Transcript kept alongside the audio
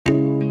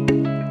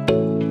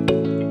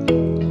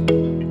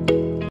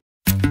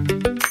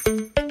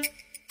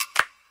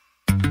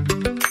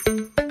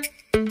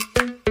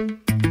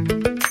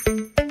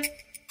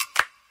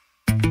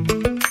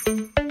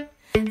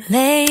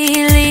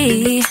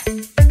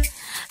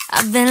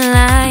I've been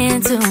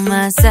lying to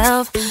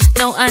myself.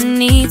 No, I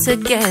need to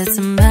get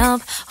some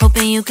help.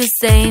 Hoping you could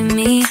save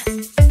me,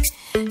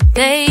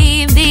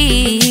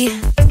 baby.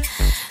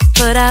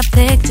 Put our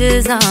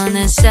pictures on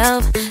the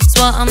shelf.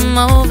 Swore I'm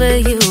over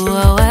you,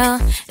 oh well,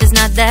 it's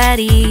not that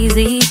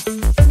easy.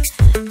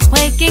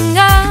 Waking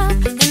up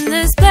in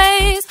this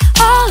place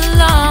all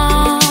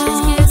alone,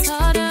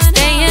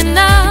 staying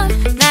up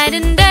night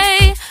and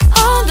day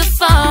on the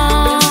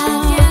phone.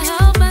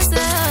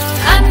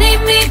 I need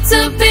me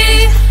to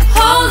be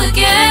whole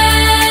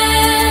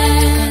again.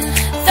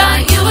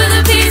 Thought you were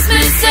the piece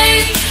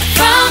missing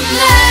from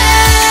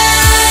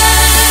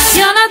last.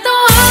 You're not the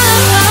one,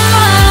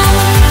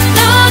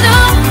 no, no.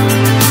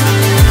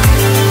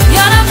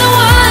 You're not the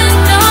one,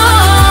 no,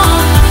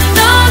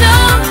 no, no.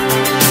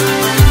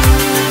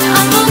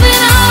 I'm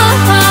moving on,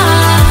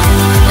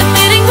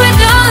 admitting we're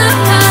done.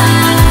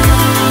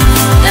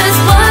 That's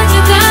what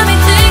you got me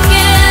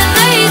thinking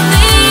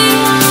lately,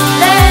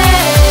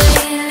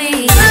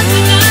 lately. What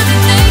you got me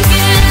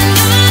thinking,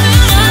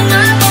 what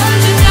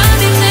you got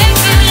me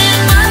thinking,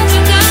 what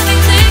you got me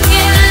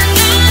thinking.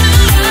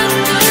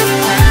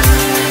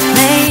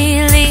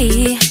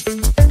 Lately,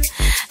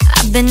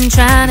 I've been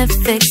trying to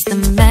fix the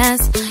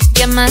mess,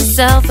 get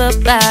myself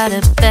up out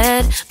of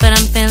bed, but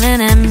I'm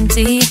feeling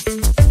empty.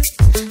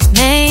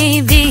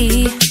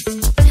 Maybe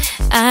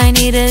I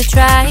need to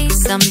try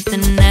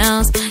something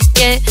else.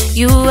 Get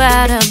you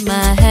out of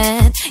my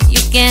head, you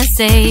can't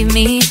save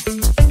me.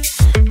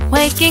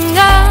 Waking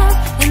up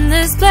in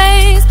this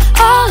place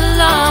all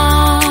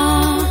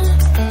alone,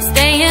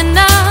 staying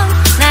up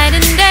night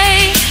and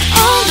day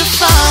on the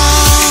phone.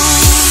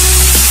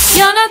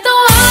 You're not the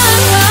one,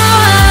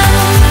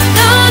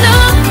 no, no.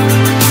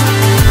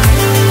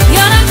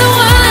 You're not the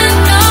one,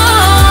 no,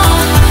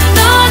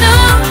 no, no.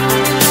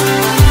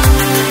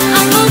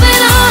 I'm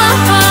moving on,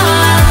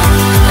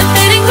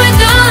 admitting we're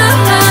done.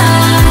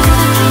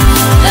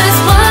 That's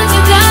what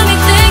you got me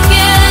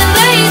thinking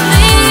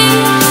lately,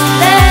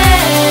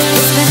 lately.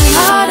 It's been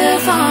harder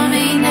for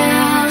me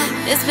now.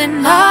 It's been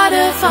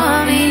harder for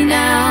me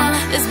now.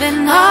 It's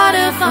been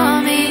harder for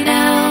me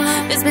now.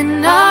 It's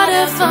been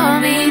harder for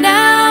me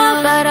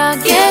now. But I'll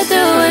get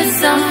through it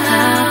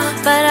somehow.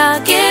 But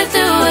I'll get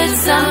through it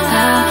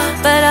somehow.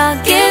 But I'll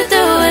get